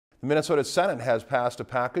The Minnesota Senate has passed a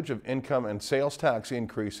package of income and sales tax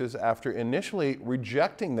increases after initially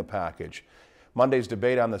rejecting the package. Monday's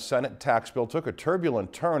debate on the Senate tax bill took a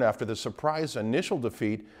turbulent turn after the surprise initial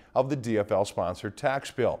defeat of the DFL-sponsored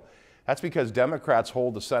tax bill. That's because Democrats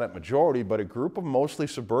hold the Senate majority, but a group of mostly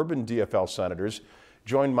suburban DFL senators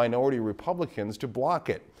joined minority Republicans to block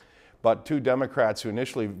it. But two Democrats who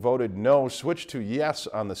initially voted no switched to yes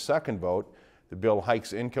on the second vote. The bill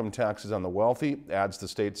hikes income taxes on the wealthy, adds the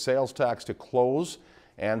state sales tax to clothes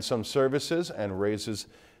and some services, and raises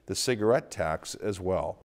the cigarette tax as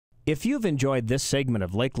well. If you've enjoyed this segment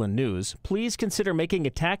of Lakeland News, please consider making a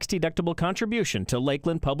tax-deductible contribution to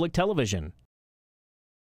Lakeland Public Television.